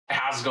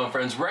How's it going,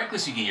 friends?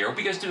 Reckless Yugi here. Hope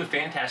you guys do a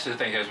fantastic.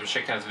 Thank you guys for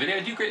checking out the video.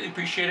 I do greatly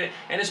appreciate it.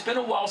 And it's been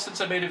a while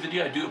since I made a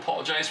video. I do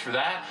apologize for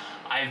that.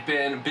 I've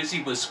been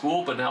busy with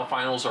school, but now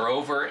finals are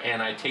over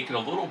and I've taken a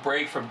little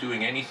break from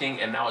doing anything,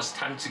 and now it's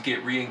time to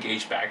get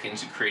re-engaged back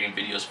into creating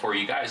videos for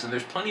you guys. And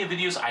there's plenty of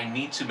videos I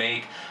need to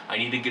make. I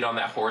need to get on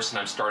that horse, and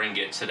I'm starting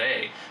it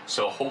today.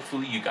 So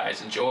hopefully you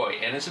guys enjoy.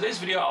 And in today's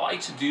video, I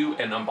like to do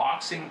an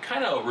unboxing,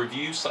 kind of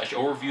review slash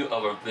overview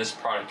of this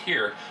product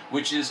here,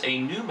 which is a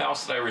new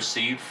mouse that I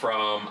received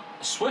from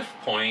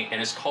Swiftpoint, and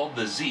it's called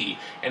the Z.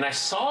 And I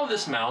saw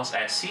this mouse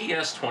at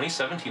CES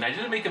 2017. I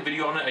didn't make a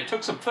video on it. I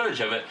took some footage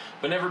of it,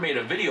 but never made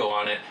a video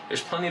on it. There's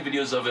plenty of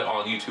videos of it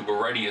on YouTube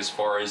already as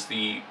far as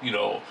the,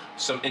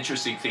 some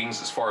interesting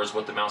things as far as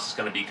what the mouse is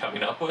going to be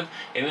coming up with.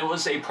 And it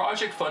was a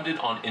project funded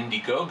on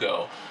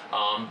Indiegogo.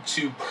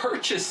 To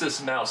purchase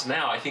this mouse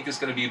now, I think it's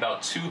going to be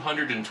about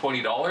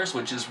 $220,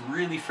 which is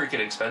really freaking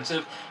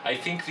expensive. I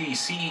think the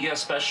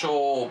CES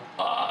special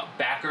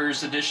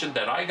backers edition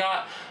that I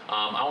got,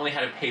 I only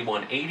had to pay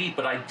 $180,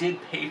 but I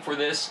did pay for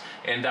this,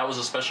 and that was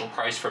a special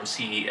price from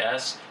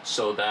CES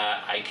so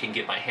that I can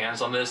get my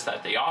hands on this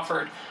that they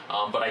offered.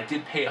 But I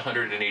did pay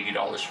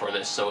 $180 for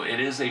this, so it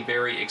is a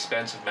very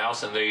expensive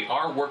mouse, and they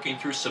are working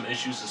through some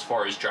issues as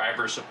far as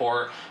driver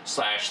support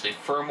slash the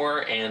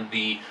firmware and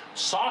the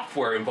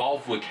software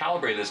involved with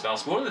calibrating this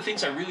mouse. One of the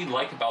things I really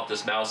like about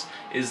this mouse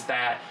is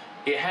that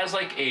it has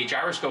like a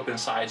gyroscope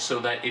inside, so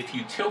that if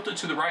you tilt it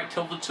to the right,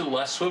 tilt it to the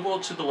left, swivel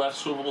it to the left,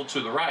 swivel it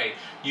to the right,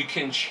 you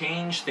can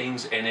change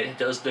things, and it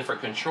does different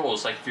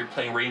controls. Like if you're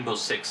playing Rainbow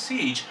Six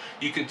Siege,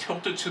 you can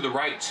tilt it to the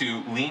right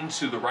to lean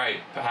to the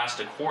right past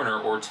a corner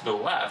or to the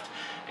left.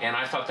 And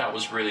I thought that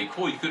was really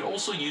cool. You could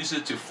also use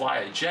it to fly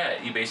a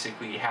jet. You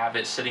basically have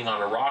it sitting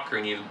on a rocker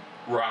and you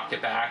rock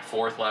it back,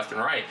 forth, left,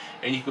 and right,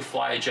 and you could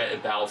fly a jet in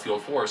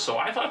Battlefield 4. So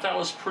I thought that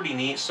was pretty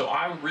neat, so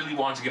I really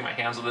wanted to get my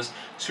hands on this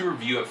to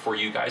review it for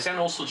you guys, and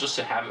also just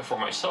to have it for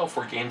myself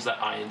for games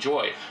that I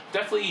enjoy.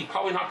 Definitely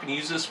probably not going to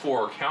use this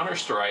for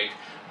Counter-Strike,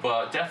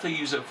 but definitely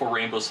use it for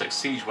Rainbow Six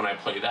Siege when I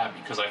play that,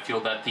 because I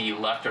feel that the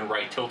left and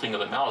right tilting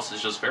of the mouse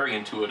is just very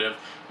intuitive,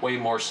 way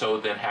more so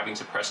than having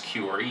to press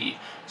Q or E.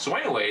 So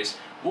anyways,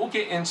 we'll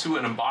get into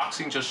an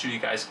unboxing just so you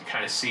guys can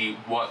kind of see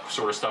what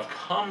sort of stuff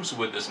comes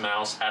with this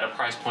mouse at a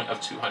price point of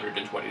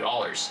 $220.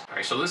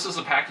 Alright, so this is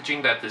the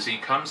packaging that the Z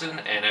comes in,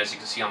 and as you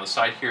can see on the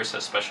side here, it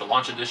says Special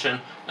Launch Edition.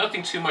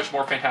 Nothing too much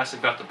more fantastic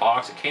about the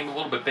box. It came a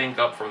little bit banged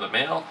up from the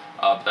mail,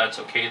 but that's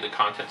okay. The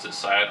contents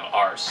inside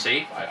are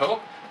safe, I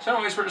hope. So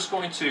anyways, we're just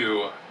going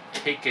to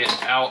take it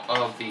out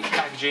of the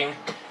packaging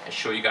and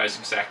show you guys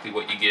exactly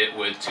what you get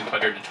with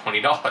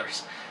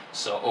 $220.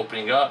 So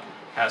opening up,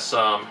 has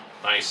some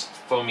nice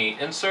foamy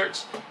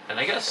inserts, and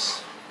I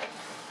guess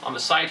on the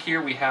side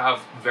here we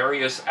have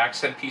various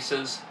accent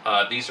pieces.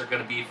 These are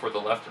going to be for the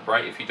left and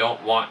right. If you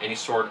don't want any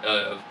sort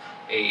of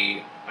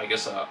a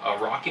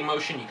rocking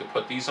motion, you could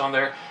put these on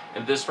there.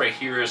 And this right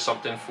here is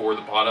something for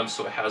the bottom,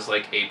 so it has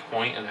like a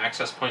point, an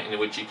access point in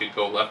which you could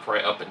go left,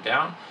 right, up, and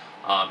down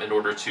in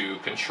order to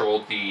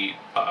control the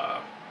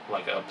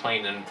like a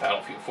plane in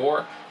Battlefield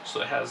 4.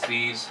 So it has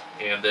these,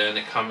 and then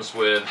it comes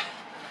with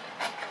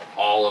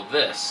all of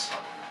this.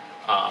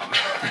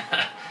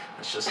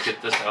 Let's just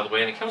get this out of the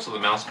way, and it comes with a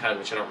mouse pad,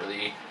 which I don't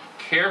really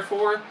care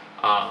for,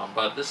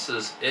 but this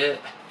is it,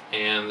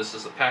 and this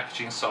is the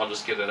packaging, so I'll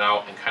just get it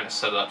out and kind of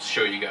set it up to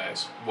show you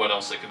guys what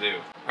else it could do.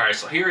 Alright,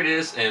 so here it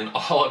is in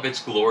all of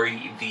its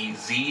glory, the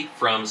Z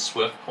from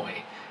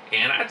Swiftpoint.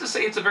 And I have to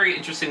say, it's a very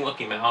interesting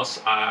looking mouse.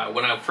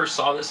 When I first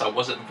saw this, I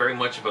wasn't very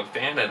much of a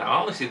fan, and I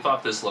honestly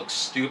thought this looked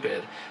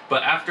stupid.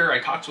 But after I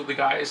talked with the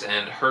guys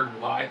and heard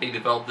why they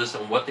developed this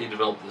and what they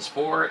developed this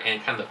for,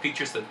 and kind of the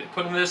features that they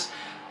put in this,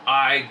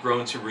 I've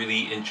grown to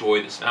really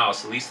enjoy this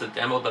mouse. At least the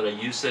demo that I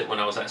used it when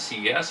I was at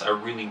CES, I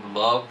really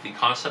loved the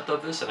concept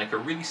of this, and I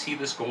could really see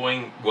this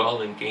going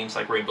well in games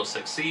like Rainbow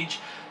Six Siege,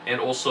 and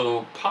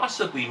also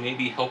possibly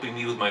maybe helping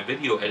me with my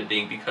video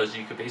editing, because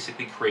you could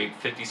basically create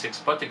 56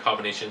 button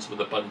combinations with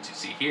the buttons you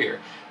see here.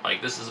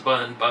 Like this is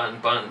button,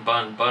 button, button,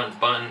 button, button,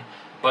 button,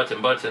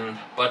 button, button,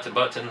 button,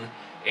 button,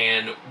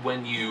 and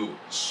when you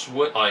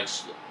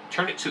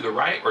turn it to the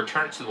right or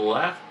turn it to the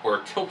left, or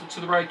tilt it to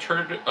the right,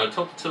 tilt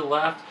it to the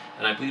left,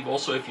 and I believe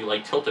also if you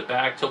like tilt it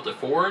back, tilt it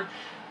forward,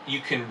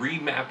 you can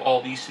remap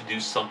all these to do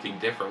something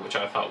different, which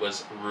I thought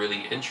was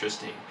really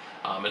interesting.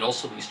 And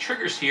also these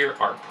triggers here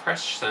are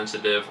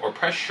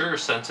pressure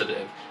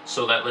sensitive,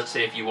 so that let's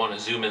say if you want to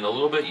zoom in a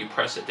little bit, you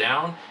press it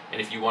down, and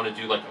if you want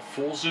to do like a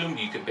full zoom,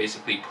 you can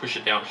basically push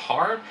it down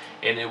hard,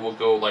 and it will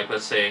go like,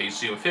 let's say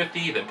zoom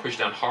 50, then push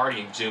down hard,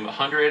 you can zoom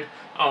 100.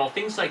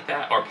 Things like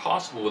that are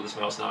possible with this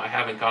mouse. Now I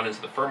haven't gone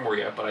into the firmware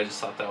yet, but I just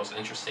thought that was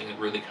interesting and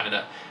really kind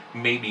of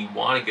made me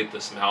want to get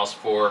this mouse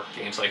for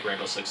games like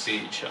Rainbow Six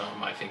Siege.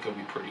 I think it would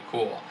be pretty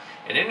cool.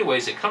 And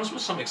anyways, it comes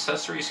with some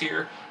accessories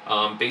here.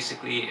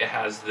 Basically it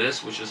has this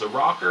this, which is a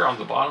rocker on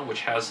the bottom,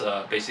 which has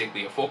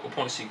basically a focal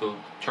point, so you can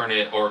turn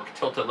it or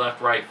tilt it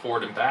left, right,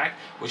 forward, and back,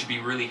 which would be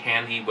really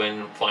handy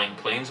when flying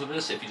planes with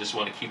this, if you just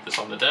want to keep this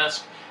on the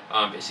desk.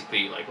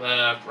 Basically like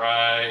left,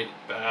 right,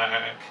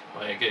 back,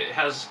 like it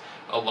has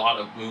a lot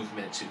of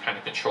movement to kind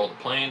of control the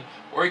plane,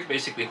 or you can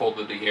basically hold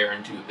it in the air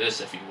and do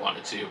this if you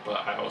wanted to,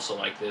 but I also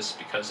like this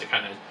because it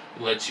kind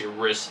of lets your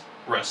wrist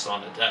rest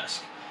on the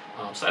desk.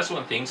 So that's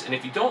one of the things. And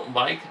if you don't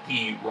like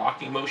the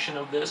rocking motion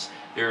of this,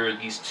 there are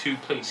these two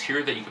plates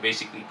here that you can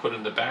basically put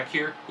in the back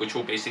here, which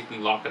will basically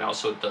lock it out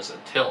so it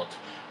doesn't tilt.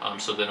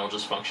 So then it'll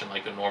just function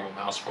like a normal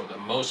mouse for the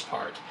most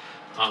part.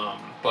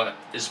 But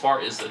as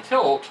far as the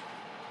tilt,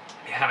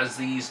 it has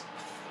these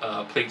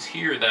plates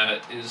here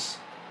that is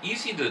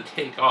easy to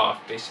take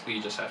off. Basically,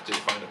 you just have to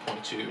find a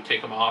point to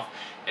take them off,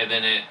 and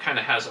then it kind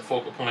of has a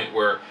focal point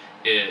where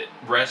it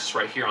rests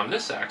right here on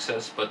this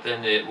axis, but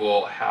then it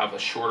will have a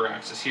shorter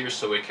axis here,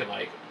 so it can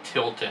like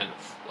tilt and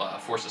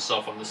force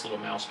itself on this little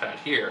mouse pad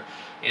here.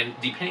 And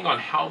depending on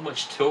how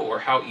much tilt or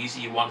how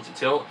easy you want it to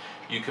tilt,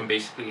 you can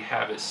basically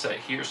have it set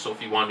here. So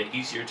if you want an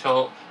easier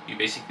tilt, you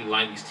basically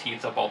line these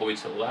teeth up all the way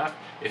to the left.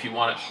 If you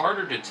want it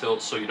harder to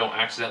tilt so you don't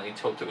accidentally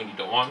tilt it when you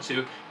don't want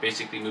to,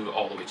 basically move it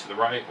all the way to the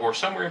right or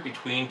somewhere in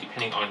between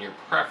depending on your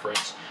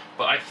preference.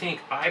 But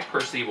I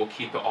personally will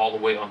keep it all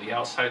the way on the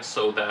outside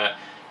so that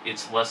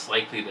it's less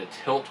likely to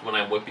tilt when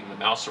I'm whipping the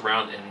mouse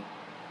around in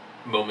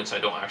moments I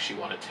don't actually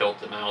want to tilt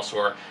the mouse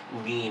or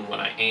lean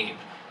when I aim.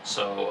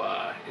 So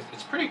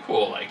it's pretty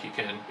cool. Like, you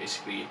can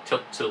basically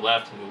tilt to the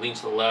left and lean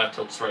to the left,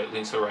 tilt to the right,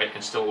 lean to the right,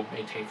 and still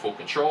maintain full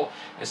control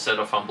instead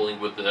of fumbling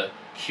with the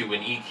Q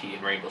and E key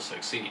in Rainbow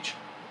Six Siege.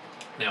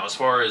 Now, as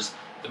far as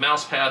the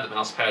mouse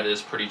pad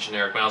is pretty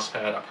generic mouse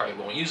pad. I probably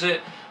won't use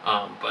it.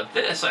 But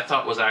this I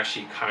thought was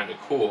actually kind of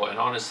cool. And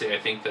honestly, I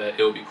think that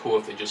it would be cool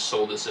if they just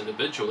sold this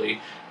individually,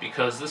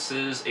 because this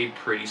is a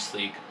pretty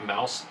sleek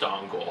mouse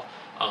dongle.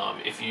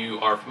 If you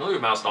are familiar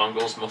with mouse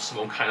dongles, most of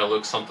them kind of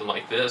look something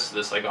like this.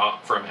 This I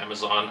got from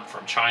Amazon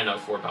from China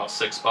for about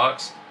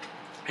 $6.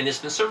 And it's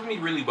been serving me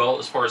really well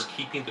as far as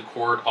keeping the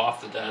cord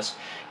off the desk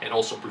and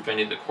also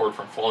preventing the cord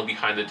from falling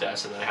behind the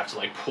desk, and then I have to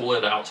like pull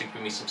it out to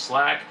give me some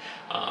slack.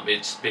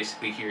 It's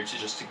basically here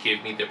to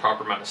give me the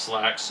proper amount of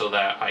slack so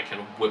that I can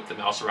whip the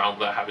mouse around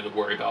without having to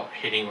worry about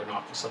hitting or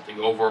knocking something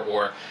over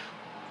or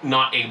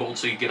not able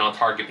to get on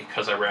target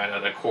because I ran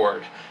out of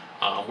cord.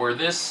 Where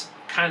this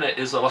kind of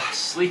is a lot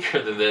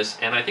sleeker than this,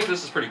 and I think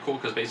this is pretty cool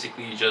because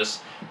basically you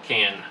just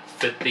can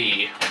fit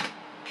the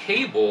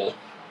cable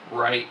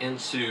right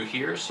into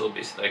here. So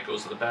basically that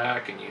goes in the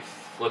back and you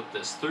flip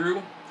this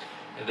through,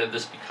 and then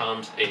this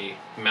becomes a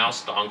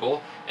mouse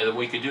dongle. And then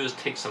what you can do is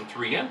take some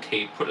 3M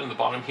tape, put it in the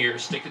bottom here,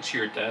 stick it to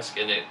your desk,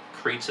 and it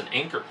creates an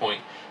anchor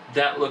point.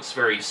 That looks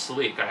very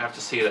sleek. I have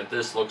to say that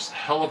this looks a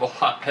hell of a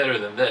lot better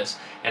than this,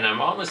 and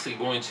I'm honestly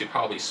going to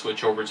probably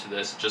switch over to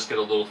this, just get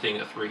a little thing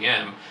of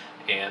 3M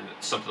and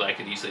something that I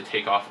could easily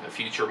take off in the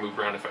future, move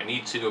around if I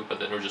need to,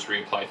 but then we'll just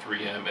reapply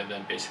 3M and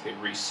then basically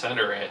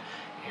recenter it.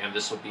 And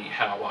this will be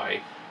how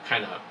I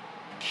kind of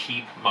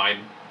keep my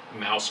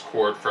mouse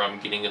cord from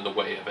getting in the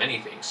way of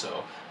anything.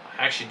 So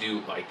I actually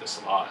do like this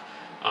a lot.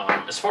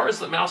 As far as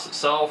the mouse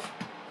itself,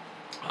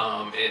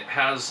 it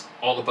has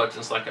all the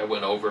buttons like I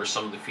went over,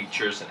 some of the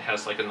features, and it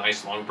has like a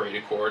nice long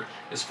braided cord.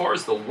 As far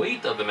as the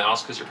weight of the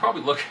mouse, because you're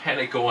probably looking at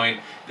it going,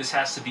 this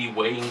has to be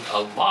weighing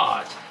a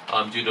lot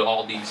due to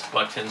all these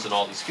buttons and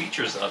all these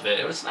features of it.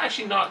 It's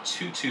actually not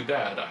too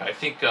bad. I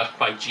think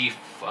my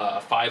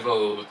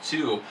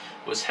G502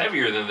 was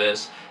heavier than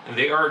this, and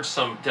they are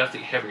some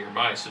definitely heavier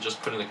mice. So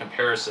just put in the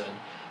comparison,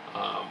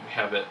 we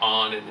have it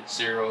on and it's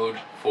zeroed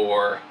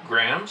for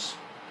grams,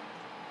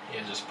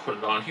 and just put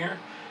it on here.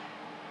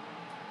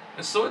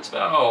 And so it's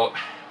about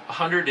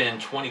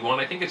 121.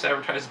 I think it's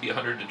advertised to be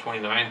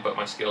 129, but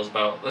my scale is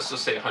about, let's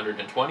just say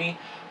 120.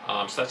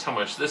 So that's how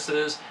much this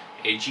is.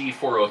 A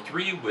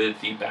G403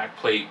 with the back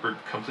plate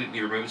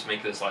completely removed to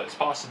make it as light as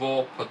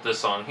possible. Put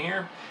this on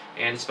here,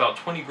 and it's about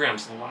 20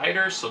 grams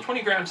lighter. So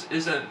 20 grams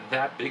isn't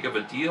that big of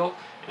a deal.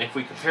 And if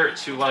we compare it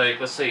to,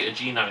 like, let's say a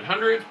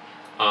G900,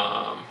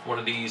 one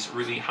of these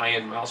really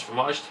high-end mouse from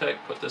Logitech,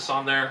 put this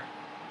on there.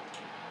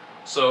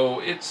 So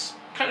it's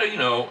kind of, you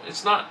know,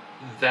 it's not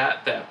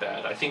that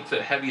bad. I think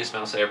the heaviest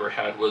mouse I ever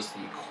had was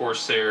the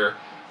Corsair,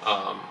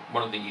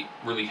 one of the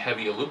really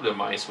heavy aluminum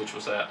mice, which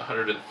was at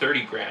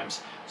 130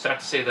 grams. So I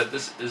have to say that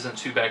this isn't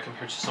too bad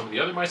compared to some of the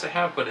other mice I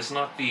have, but it's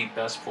not the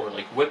best for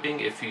like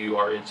whipping if you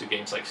are into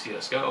games like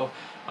CSGO.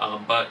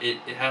 But it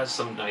has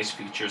some nice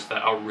features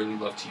that I'll really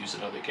love to use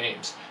in other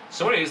games.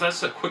 So anyways,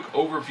 that's a quick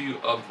overview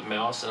of the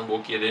mouse, and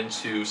we'll get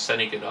into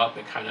setting it up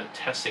and kind of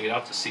testing it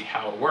out to see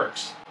how it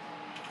works.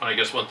 I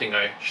guess one thing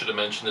I should have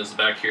mentioned is the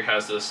back here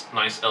has this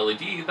nice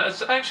LED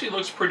that actually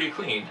looks pretty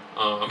clean.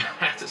 I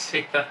have to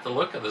say that the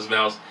look of this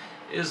mouse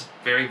is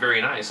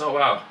very nice. Oh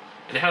wow,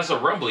 and it has a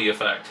rumbly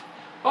effect.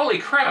 Holy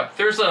crap,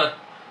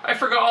 I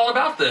forgot all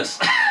about this.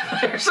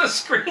 There's a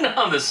screen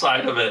on the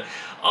side of it.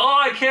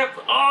 Oh,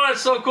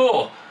 it's so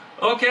cool.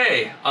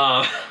 Okay,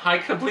 I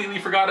completely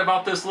forgot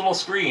about this little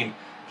screen.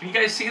 Can you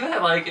guys see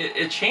that? Like,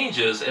 it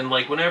changes, and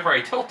like whenever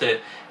I tilt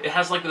it, it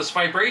has like this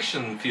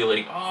vibration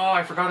feeling. Oh,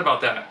 I forgot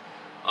about that.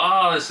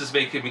 Oh, this is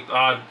making me.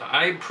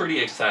 I'm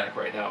pretty ecstatic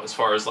right now as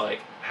far as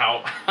like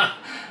how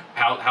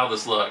how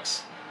this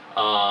looks.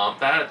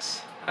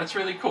 That's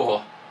really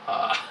cool.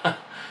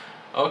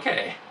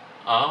 Okay.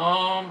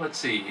 Let's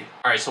see.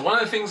 Alright, so one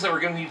of the things that we're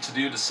going to need to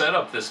do to set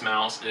up this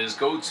mouse is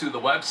go to the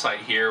website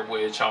here,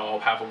 which I'll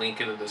have a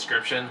link in the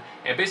description,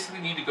 and basically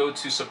need to go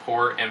to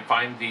support and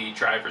find the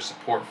driver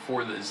support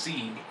for the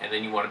Z, and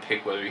then you want to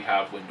pick whether you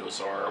have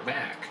Windows or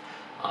Mac.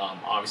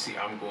 Obviously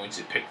I'm going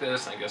to pick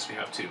this. I guess we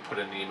have to put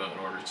in the email in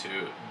order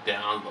to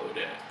download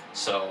it.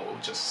 So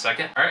just a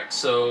second. Alright,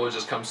 so it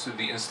just comes through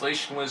the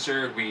installation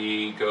wizard.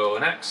 We go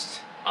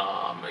next,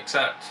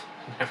 accept,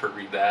 never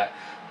read that.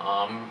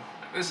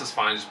 This is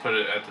fine, just put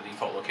it at the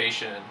default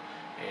location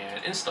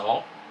and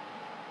install.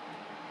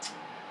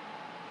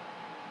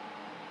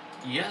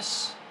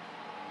 Yes.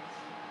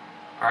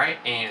 Alright,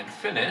 and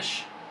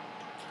finish.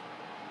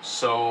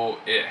 So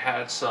it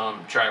had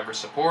some driver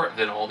support,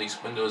 then all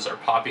these windows are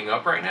popping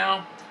up right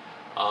now.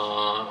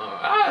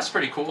 That's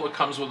pretty cool. It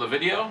comes with a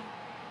video.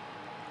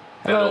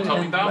 Hello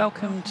and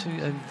welcome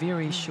to a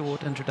very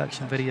short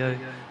introduction video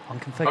on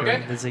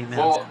configuring the Z mouse.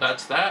 Well,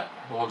 that's that.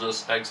 We'll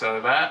just exit out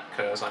of that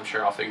because I'm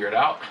sure I'll figure it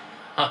out.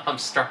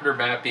 Starter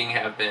mapping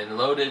have been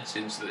loaded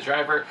into the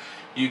driver.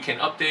 You can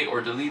update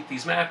or delete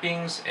these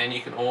mappings, and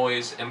you can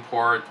always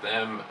import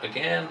them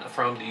again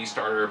from the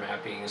starter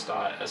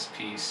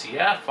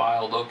mappings.spcf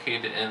file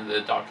located in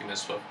the document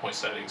Swiftpoint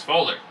settings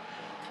folder.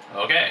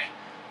 Okay,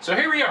 so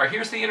here we are.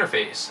 Here's the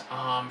interface.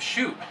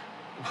 Shoot.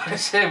 What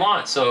does it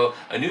want? So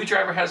a new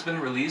driver has been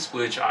released,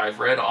 which I've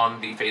read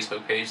on the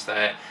Facebook page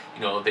that,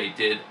 you know, they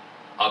did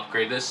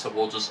upgrade this, so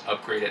we'll just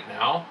upgrade it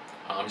now.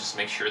 Just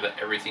make sure that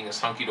everything is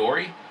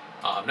hunky-dory.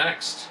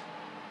 Next.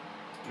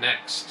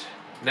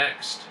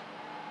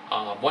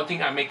 One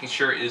thing I'm making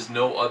sure is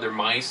no other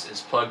mice is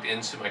plugged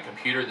into my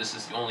computer. This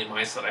is the only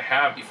mice that I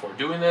have before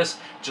doing this,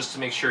 just to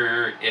make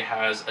sure it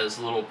has as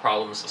little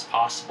problems as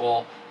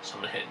possible. So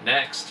I'm going to hit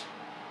next.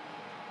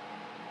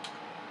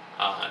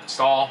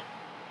 Install.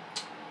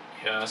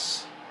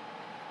 Yes.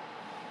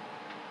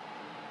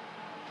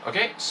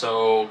 Okay,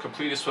 so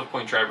complete a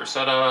Swiftpoint driver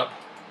setup.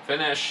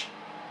 Finish.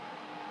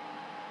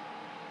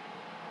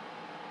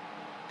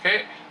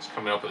 Okay, it's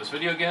coming up with this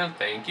video again.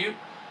 Thank you.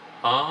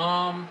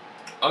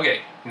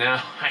 Okay,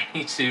 now I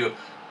need to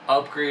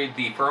upgrade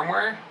the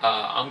firmware.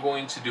 I'm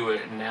going to do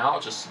it now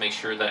just to make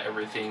sure that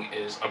everything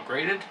is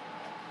upgraded.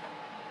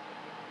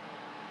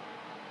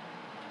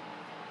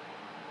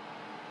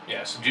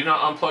 Yeah, so do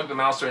not unplug the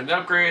mouse during the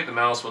upgrade. The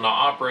mouse will not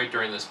operate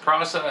during this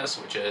process,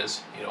 which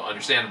is, you know,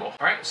 understandable.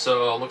 All right,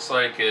 so it looks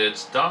like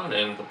it's done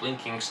and the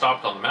blinking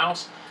stopped on the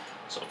mouse.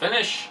 So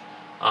finish.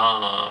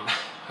 All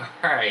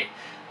right,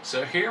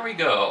 so here we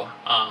go.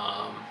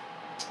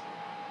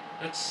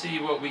 Let's see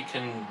what we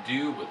can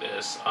do with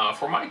this.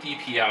 For my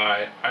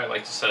DPI, I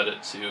like to set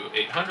it to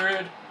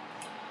 800.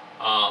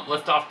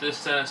 Liftoff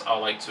distance, I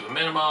like to a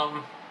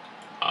minimum.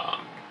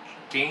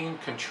 Game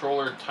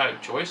controller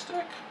type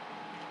joystick.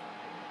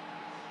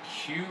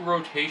 Q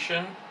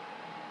rotation,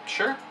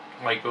 sure.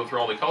 Like go through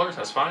all the colors,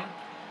 that's fine.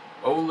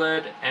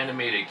 OLED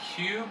animated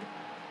cube.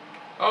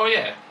 Oh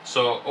yeah,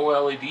 so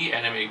OLED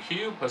animated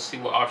cube. Let's see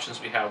what options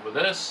we have with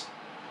this.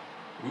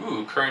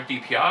 Ooh, current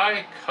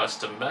DPI,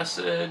 custom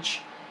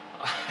message.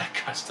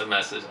 Custom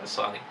message, that's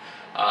funny.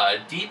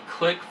 Deep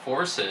click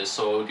forces,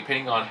 so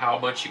depending on how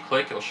much you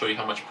click, it'll show you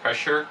how much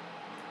pressure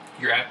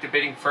you're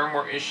activating.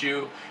 Firmware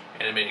issue,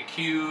 animated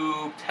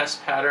cube,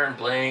 test pattern,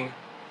 bling.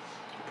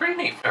 Pretty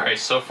neat. Alright,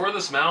 so for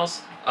this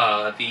mouse,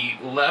 the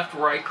left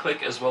right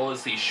click as well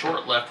as the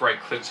short left right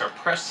clicks are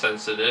press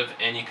sensitive,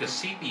 and you can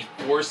see the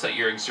force that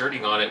you're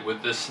exerting on it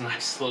with this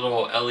nice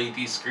little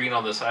LED screen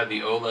on the side of the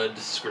OLED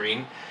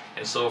screen.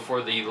 And so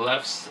for the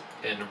left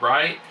and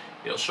right,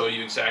 it'll show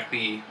you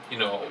exactly, you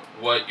know,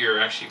 what you're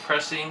actually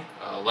pressing.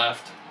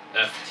 Left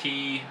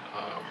FT,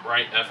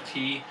 right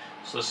FT.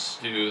 So let's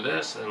do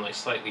this and like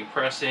slightly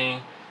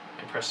pressing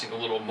and pressing a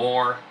little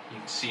more. You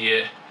can see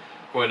it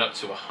going up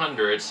to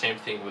 100. Same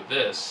thing with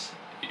this.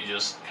 You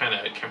just kind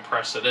of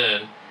compress it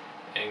in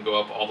and go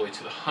up all the way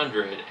to the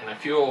 100. And I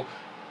feel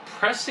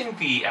pressing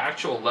the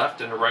actual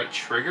left and right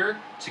trigger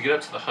to get up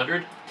to the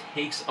 100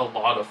 takes a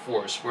lot of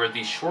force, where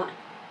these short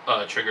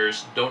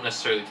triggers don't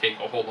necessarily take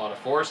a whole lot of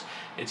force.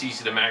 It's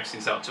easy to max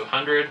these out to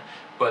 100,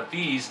 but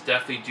these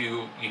definitely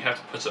do, you have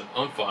to put some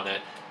oomph on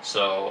it.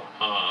 So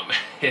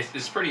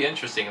it's pretty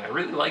interesting, and I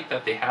really like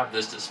that they have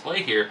this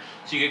display here,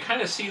 so you can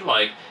kind of see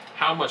like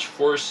how much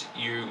force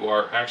you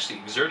are actually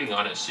exerting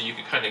on it, so you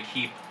can kind of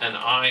keep an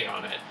eye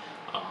on it,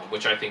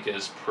 which I think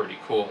is pretty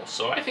cool.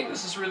 So I think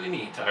this is really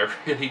neat. I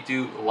really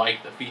do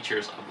like the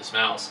features of this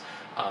mouse.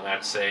 I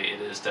have to say it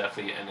is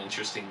definitely an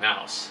interesting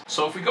mouse.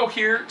 So if we go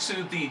here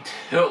to the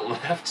tilt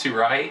left to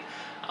right,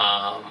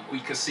 we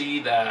can see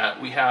that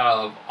we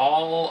have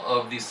all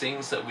of these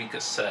things that we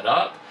could set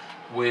up,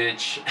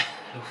 which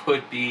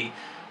would be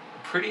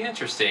pretty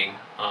interesting.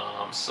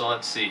 So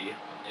let's see,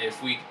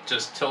 if we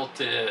just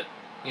tilt it,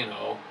 you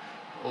know,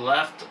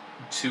 left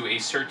to a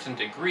certain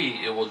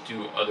degree, it will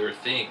do other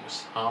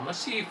things. Let's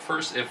see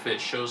first if it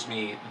shows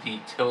me the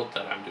tilt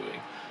that I'm doing.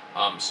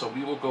 So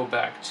we will go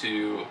back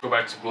to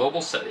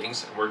global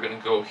settings, and we're going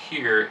to go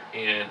here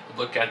and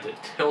look at the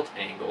tilt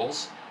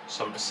angles.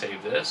 So I'm going to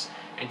save this,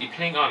 and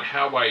depending on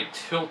how I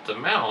tilt the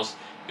mouse,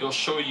 it'll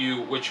show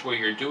you which way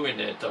you're doing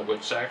it,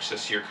 which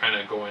axis you're kind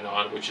of going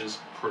on, which is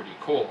pretty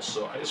cool.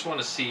 So I just want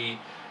to see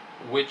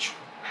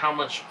how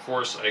much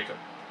force I could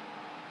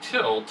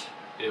tilt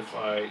if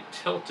I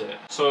tilt it.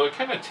 So it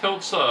kind of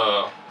tilts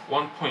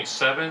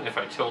 1.7 if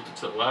I tilt it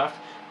to the left,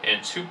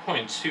 and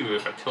 2.2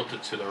 if I tilt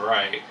it to the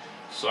right.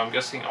 So I'm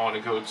guessing I want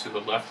to go to the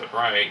left and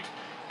right,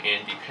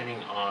 and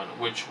depending on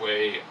which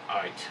way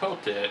I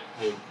tilt it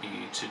would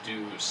be to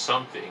do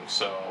something.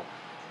 So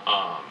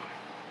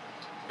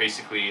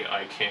basically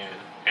I can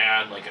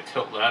add like a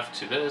tilt left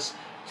to this,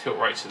 tilt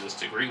right to this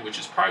degree, which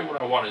is probably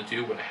what I want to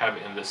do when I have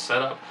it in this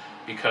setup,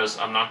 because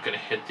I'm not going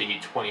to hit the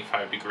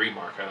 25-degree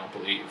mark, I don't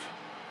believe.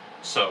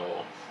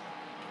 So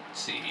let's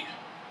see,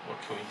 what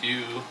can we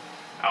do?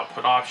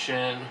 Output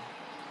option.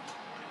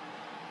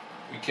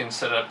 We can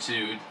set it up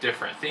to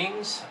different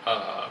things,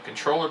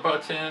 controller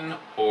button,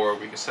 or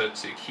we can set it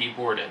to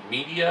keyboard and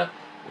media,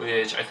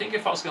 which I think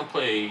if I was going to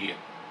play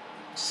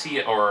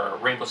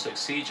Rainbow Six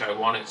Siege, I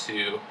want it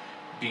to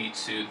be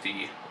to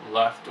the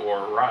left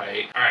or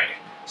right. Alright,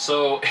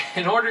 so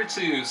in order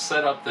to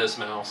set up this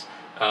mouse,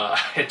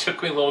 it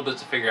took me a little bit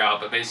to figure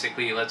out, but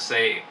basically, let's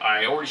say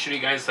I already showed you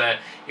guys that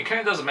it kind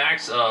of does a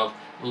max of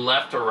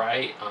left or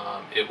right.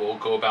 It will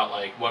go about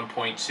like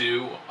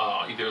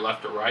 1.2, either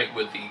left or right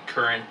with the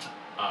current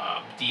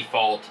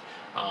default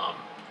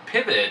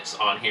pivots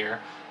on here.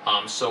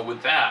 So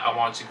with that, I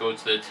want to go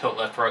to the tilt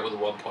left right with a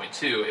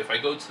 1.2. If I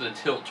go to the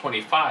tilt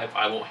 25,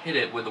 I won't hit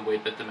it with the way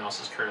that the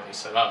mouse is currently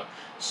set up.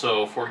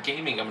 So for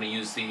gaming, I'm going to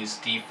use these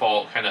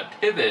default kind of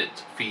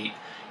pivot feet,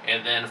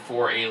 and then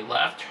for a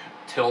left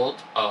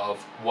tilt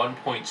of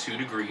 1.2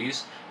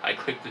 degrees, I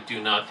click the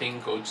do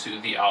nothing, go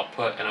to the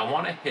output, and I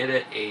want to hit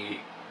it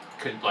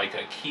like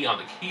a key on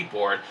the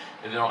keyboard,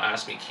 and then it'll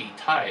ask me key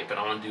type, and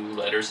I want to do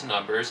letters and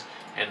numbers,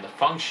 and the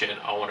function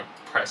I want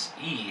to press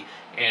E.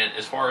 And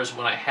as far as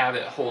when I have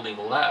it holding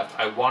left,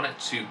 I want it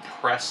to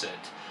press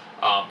it,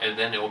 and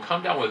then it will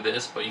come down with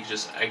this, but you can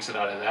just exit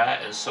out of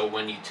that. And so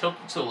when you tilt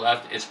it to the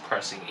left, it's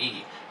pressing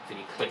E. Then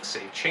you click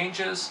Save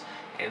Changes,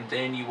 and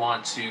then you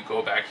want to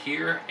go back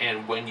here,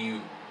 and when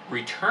you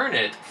return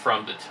it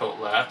from the tilt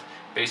left,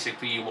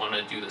 basically you want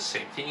to do the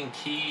same thing,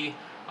 key,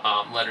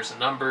 letters and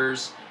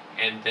numbers,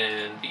 and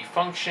then the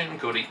function,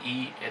 go to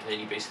E, and then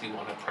you basically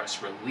want to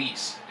press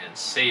release and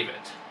save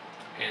it.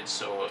 And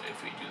so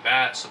if we do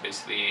that, so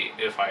basically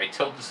if I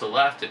tilt it to the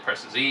left, it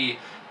presses E.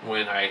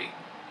 When I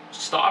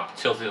stop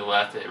tilting to the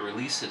left, it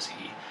releases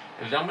E.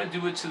 And then I'm going to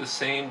do it to the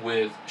same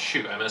with,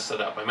 shoot, I messed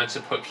it up. I meant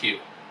to put Q.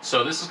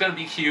 So this is going to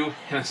be Q,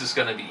 and this is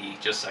going to be E.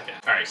 Just a second.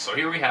 Alright, so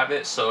here we have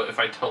it. So if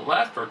I tilt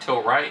left or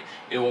tilt right,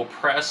 it will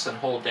press and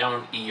hold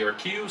down E or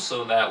Q,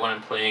 so that when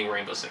I'm playing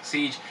Rainbow Six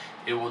Siege,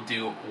 it will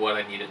do what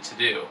I need it to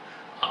do.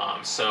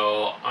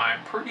 So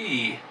I'm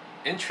pretty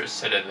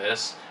interested in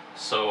this.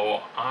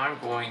 So I'm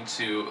going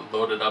to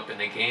load it up in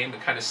a game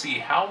and kind of see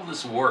how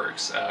this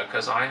works,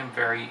 because I am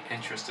very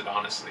interested,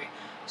 honestly.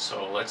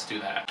 So let's do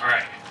that.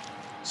 Alright,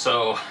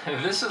 so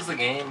this is the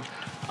game.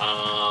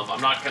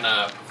 I'm not going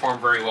to perform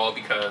very well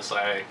because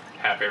I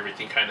have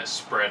everything kind of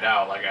spread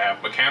out. Like I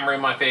have my camera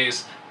in my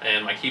face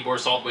and my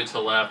keyboard's all the way to the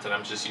left, and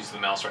I'm just using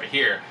the mouse right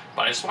here.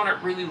 But I just want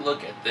to really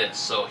look at this.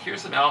 So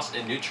here's the mouse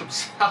in neutral.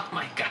 Oh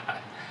my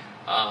god.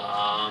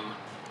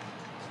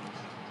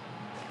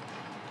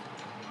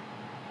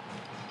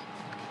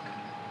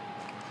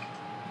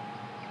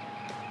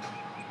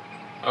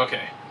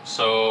 Okay,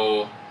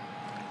 so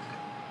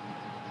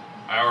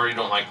I already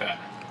don't like that.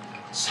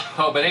 So,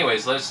 but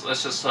anyways, let's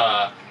just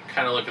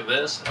kind of look at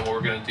this, and what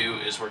we're going to do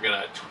is we're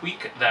going to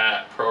tweak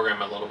that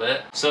program a little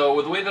bit. So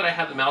with the way that I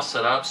have the mouse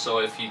set up, so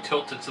if you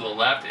tilt it to the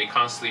left, it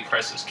constantly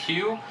presses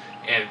Q,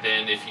 and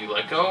then if you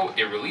let go,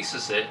 it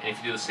releases it, and if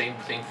you do the same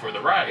thing for the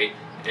right,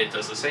 it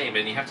does the same.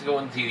 And you have to go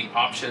into the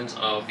options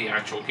of the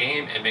actual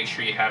game and make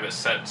sure you have it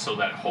set so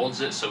that it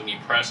holds it, so when you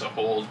press or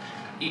hold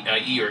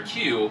E or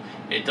Q,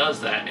 it does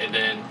that, and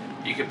then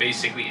you can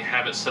basically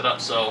have it set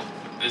up so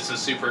this is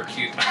super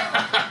cute.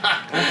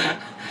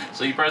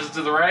 So you press it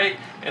to the right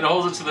and it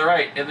holds it to the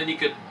right, and then you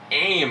could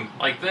aim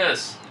like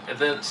this, and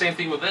then same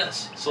thing with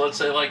this. So let's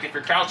say like if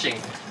you're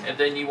crouching and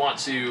then you want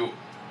to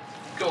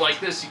go like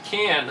this, you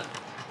can.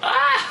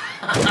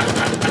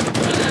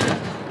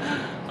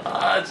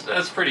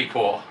 That's pretty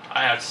cool.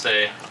 I have to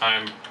say,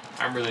 I'm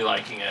really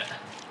liking it.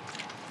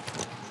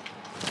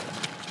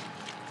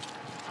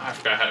 I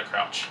forgot how to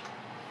crouch.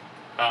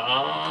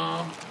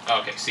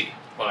 Okay, see.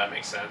 Well, that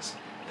makes sense.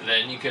 And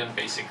then you can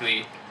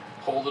basically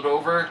hold it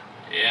over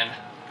and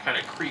kind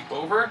of creep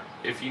over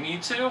if you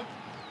need to.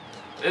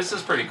 This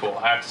is pretty cool,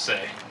 I have to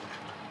say.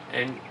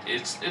 And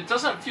it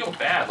doesn't feel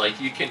bad. Like,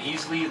 you can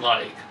easily,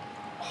 like,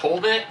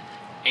 hold it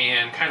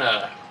and kind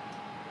of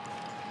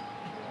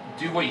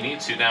do what you need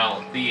to.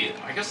 Now,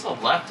 I guess the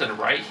left and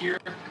right here,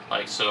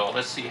 like, so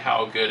let's see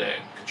how good it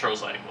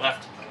controls like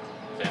left,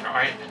 then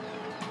right.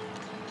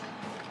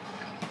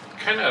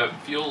 Kind of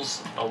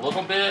feels a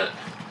little bit,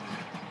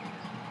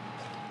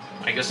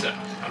 I guess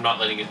I'm not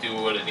letting it do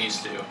what it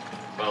needs to,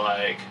 but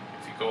like,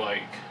 if you go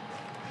like,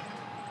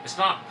 it's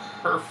not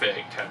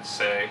perfect, I'd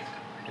say.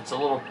 It's a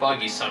little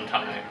buggy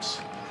sometimes,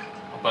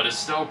 but it's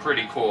still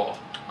pretty cool.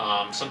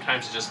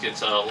 Sometimes it just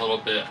gets a little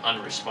bit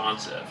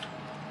unresponsive,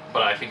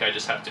 but I think I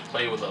just have to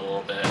play with it a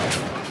little bit.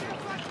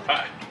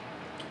 Hi.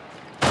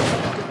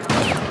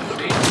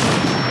 See?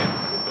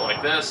 Okay. Go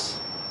like this.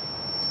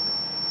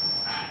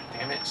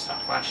 Damn it,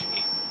 stop flashing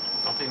me.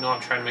 Don't they know I'm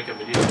trying to make a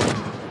video?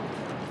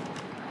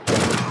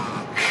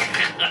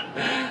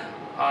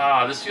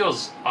 This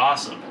feels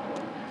awesome.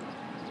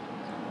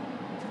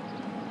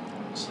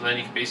 So then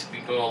you can basically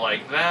go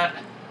like that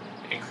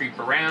and creep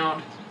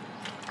around.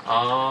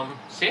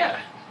 So yeah,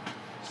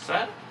 so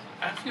that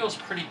feels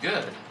pretty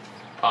good.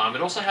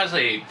 It also has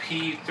a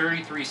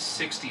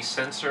P3360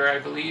 sensor, I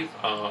believe,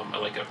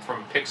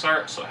 from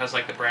Pixar, so it has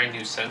like the brand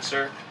new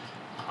sensor,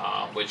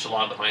 which a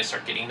lot of the mice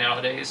are getting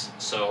nowadays.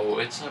 So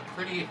it's a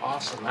pretty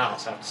awesome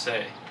mouse, I have to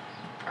say.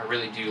 I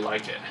really do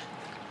like it.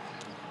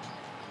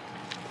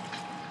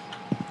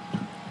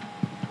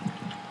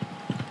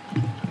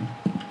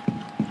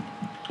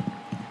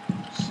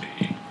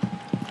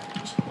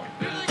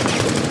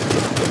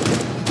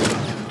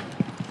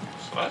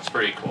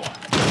 Pretty cool.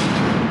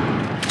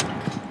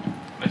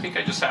 I think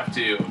I just have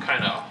to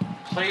kind of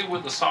play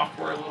with the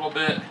software a little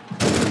bit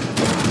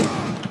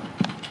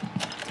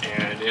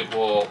and it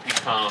will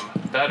become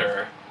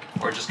better,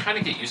 or just kind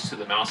of get used to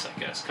the mouse, I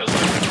guess, because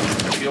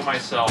I feel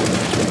myself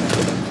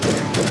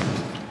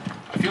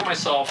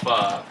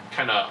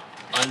kind of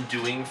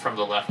undoing from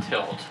the left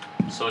tilt.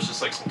 So it's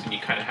just like something you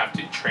kind of have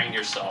to train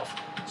yourself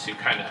to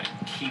kind of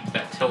keep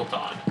that tilt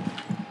on.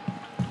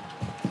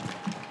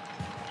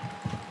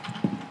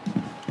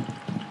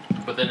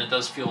 But then it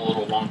does feel a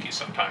little wonky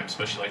sometimes,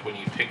 especially like when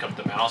you pick up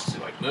the mouse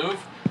to like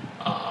move.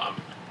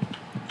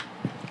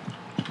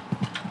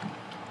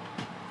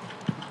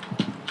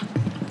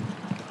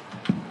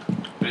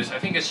 But I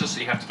think it's just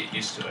that you have to get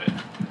used to it.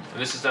 And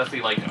this is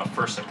definitely like a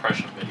first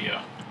impression video.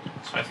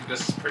 So I think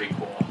this is pretty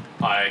cool.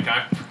 Like,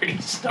 I'm pretty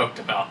stoked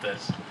about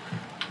this.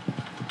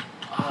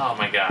 Oh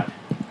my god.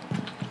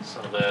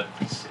 So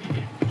let's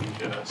see,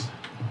 just...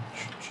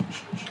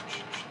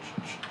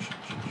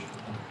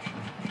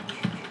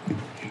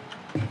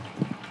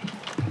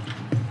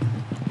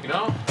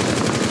 No?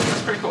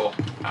 That's pretty cool.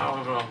 I don't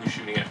even know who's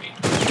shooting at me.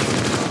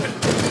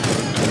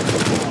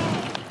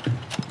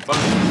 But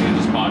these are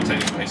just bots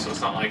anyway, so it's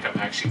not like I'm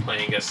actually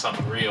playing as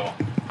someone real.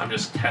 I'm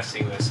just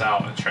testing this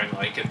out and trying to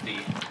like get the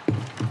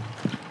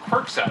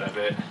quirks out of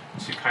it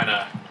to kind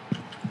of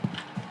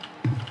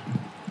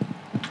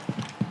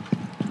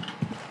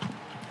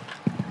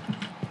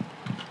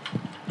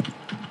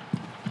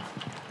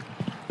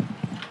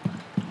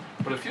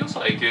but it feels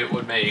like it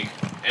would make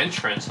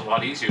entrance a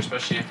lot easier,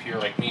 especially if you're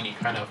like me and you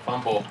kind of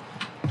fumble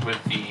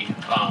with the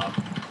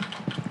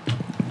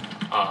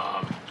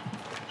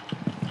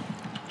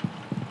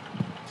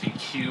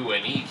Q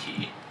and E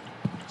key,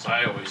 as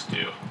I always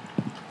do.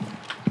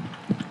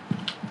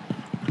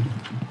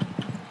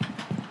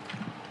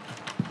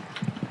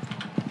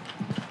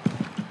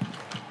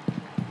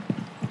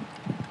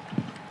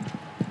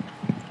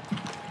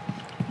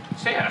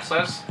 So yeah, so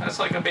that's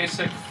like a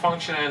basic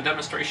function and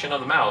demonstration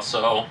of the mouse,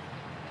 so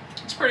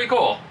it's pretty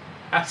cool.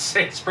 I'd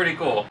say it's pretty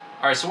cool.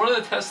 Alright, so one of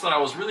the tests that I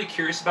was really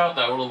curious about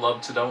that I would have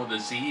loved to done with the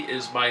Z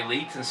is my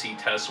latency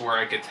test, where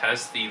I could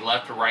test the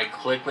left to right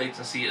click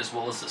latency as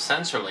well as the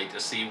sensor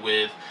latency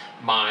with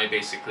my,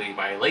 basically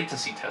my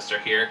latency tester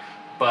here.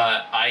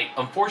 But I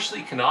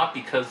unfortunately cannot,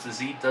 because the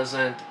Z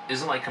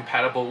isn't like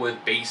compatible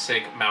with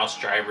basic mouse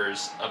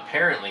drivers.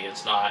 Apparently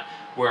it's not,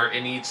 where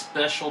it needs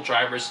special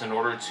drivers in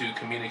order to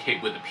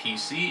communicate with the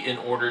PC in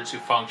order to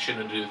function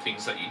and do the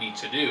things that you need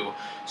to do.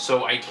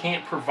 So I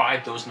can't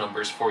provide those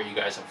numbers for you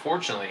guys,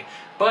 unfortunately.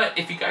 But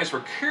if you guys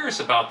were curious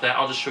about that,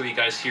 I'll just show you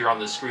guys here on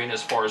the screen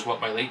as far as what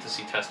my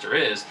latency tester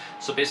is.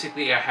 So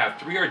basically I have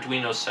 3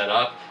 Arduinos set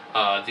up.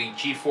 The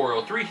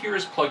G403 here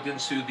is plugged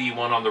into the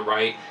one on the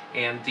right,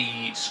 and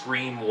the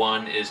Scream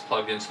one is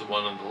plugged into the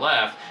one on the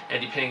left,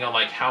 and depending on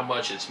like how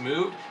much it's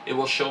moved, it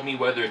will show me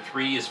whether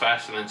 3 is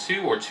faster than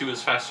 2 or 2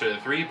 is faster than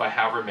 3 by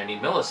however many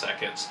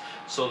milliseconds.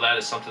 So that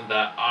is something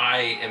that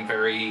I am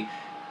very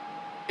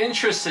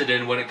interested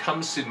in when it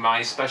comes to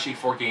especially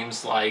for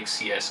games like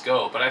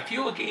CSGO. But I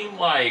feel a game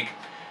like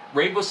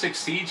Rainbow Six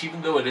Siege,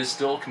 even though it is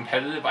still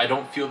competitive, I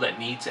don't feel that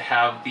need to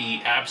have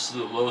the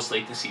absolute lowest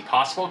latency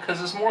possible,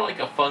 because it's more like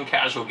a fun,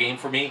 casual game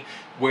for me,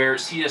 where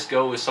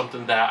CSGO is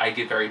something that I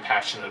get very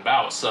passionate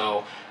about.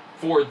 So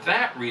For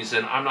that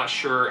reason, I'm not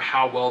sure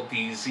how well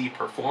the Z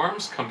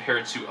performs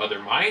compared to other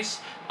mice.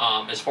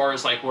 As far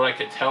as like what I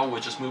could tell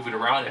with just moving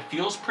around, it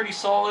feels pretty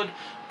solid,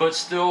 but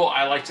still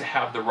I like to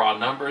have the raw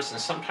numbers,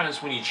 and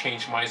sometimes when you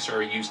change mice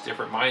or use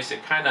different mice,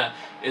 it kind of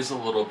is a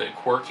little bit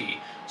quirky.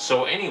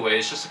 So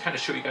anyways, just to kind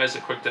of show you guys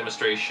a quick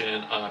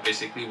demonstration,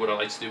 basically what I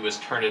like to do is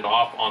turn it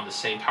off on the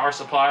same power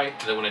supply,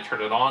 and then when I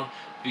turn it on,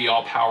 be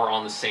all power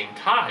on the same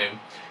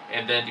time.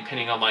 And then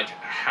depending on like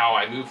how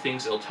I move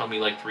things, it'll tell me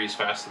like 3 is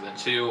faster than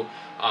 2,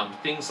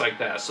 things like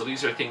that. So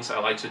these are things I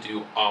like to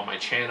do on my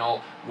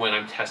channel when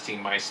I'm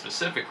testing mice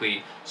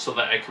specifically, so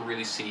that I can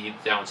really see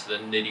down to the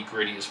nitty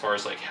gritty as far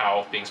as like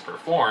how things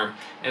perform.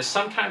 And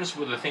sometimes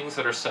with the things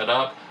that are set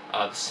up,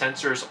 the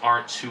sensors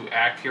aren't too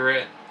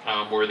accurate,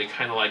 where they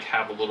kind of like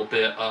have a little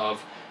bit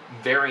of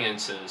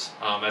variances.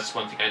 That's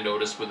one thing I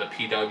noticed with the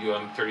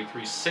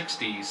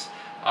PWM3360s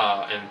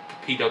and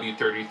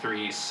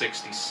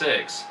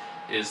PW3366.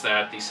 Is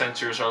that the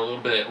sensors are a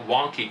little bit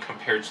wonky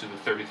compared to the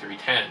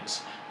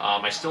 3310s.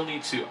 I still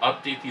need to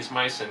update these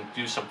mice and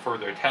do some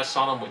further tests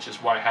on them, which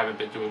is why I haven't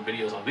been doing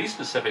videos on these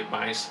specific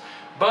mice,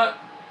 but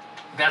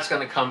that's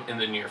going to come in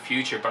the near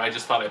future. But I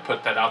just thought I'd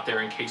put that out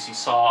there in case you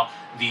saw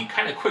the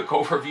kind of quick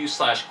overview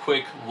slash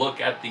quick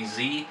look at the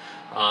Z,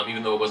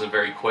 even though it wasn't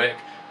very quick.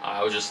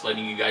 I was just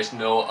letting you guys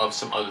know of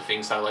some other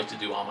things that I like to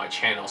do on my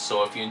channel.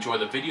 So if you enjoy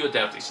the video,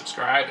 definitely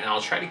subscribe, and I'll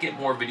try to get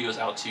more videos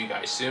out to you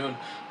guys soon.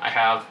 I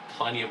have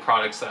plenty of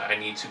products that I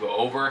need to go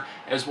over,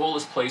 as well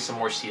as play some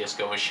more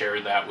CSGO and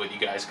share that with you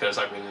guys, because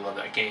I really love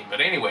that game.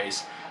 But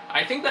anyways,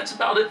 I think that's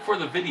about it for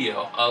the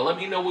video. Let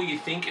me know what you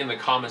think in the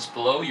comments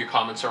below. Your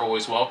comments are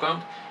always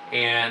welcomed.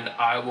 And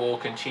I will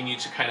continue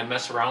to kind of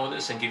mess around with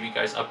this and give you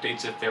guys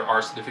updates if there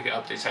are significant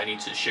updates I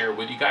need to share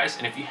with you guys.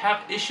 And if you have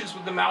issues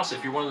with the mouse,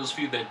 if you're one of those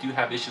few that do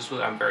have issues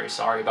with it, I'm very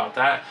sorry about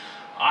that.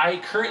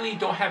 I currently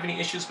don't have any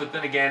issues, but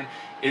then again,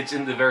 it's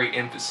in the very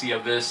infancy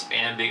of this,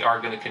 and they are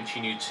going to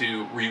continue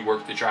to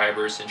rework the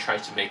drivers and try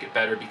to make it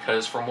better,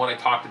 because from what I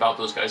talked about,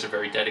 those guys are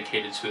very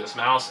dedicated to this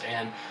mouse,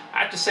 and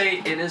I have to say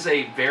it is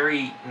a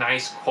very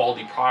nice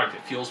quality product.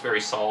 It feels very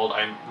solid.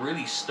 I'm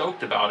really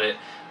stoked about it.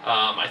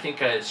 I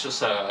think it's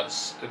just a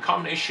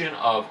combination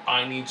of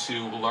I need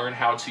to learn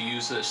how to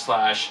use it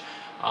slash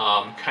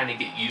kind of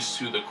get used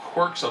to the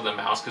quirks of the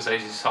mouse, because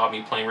as you saw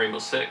me playing Rainbow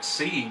Six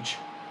Siege,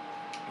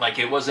 like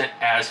it wasn't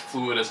as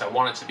fluid as I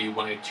wanted to be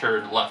when I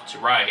turned left to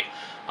right.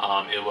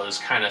 It was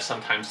kind of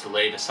sometimes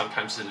delayed, and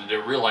sometimes I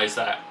didn't realize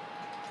that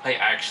I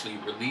actually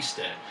released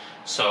it.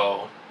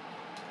 So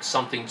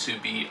something to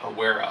be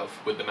aware of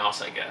with the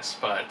mouse, I guess.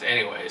 But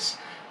anyways,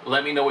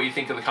 let me know what you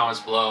think in the comments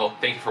below.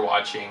 Thank you for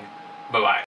watching. Bye-bye.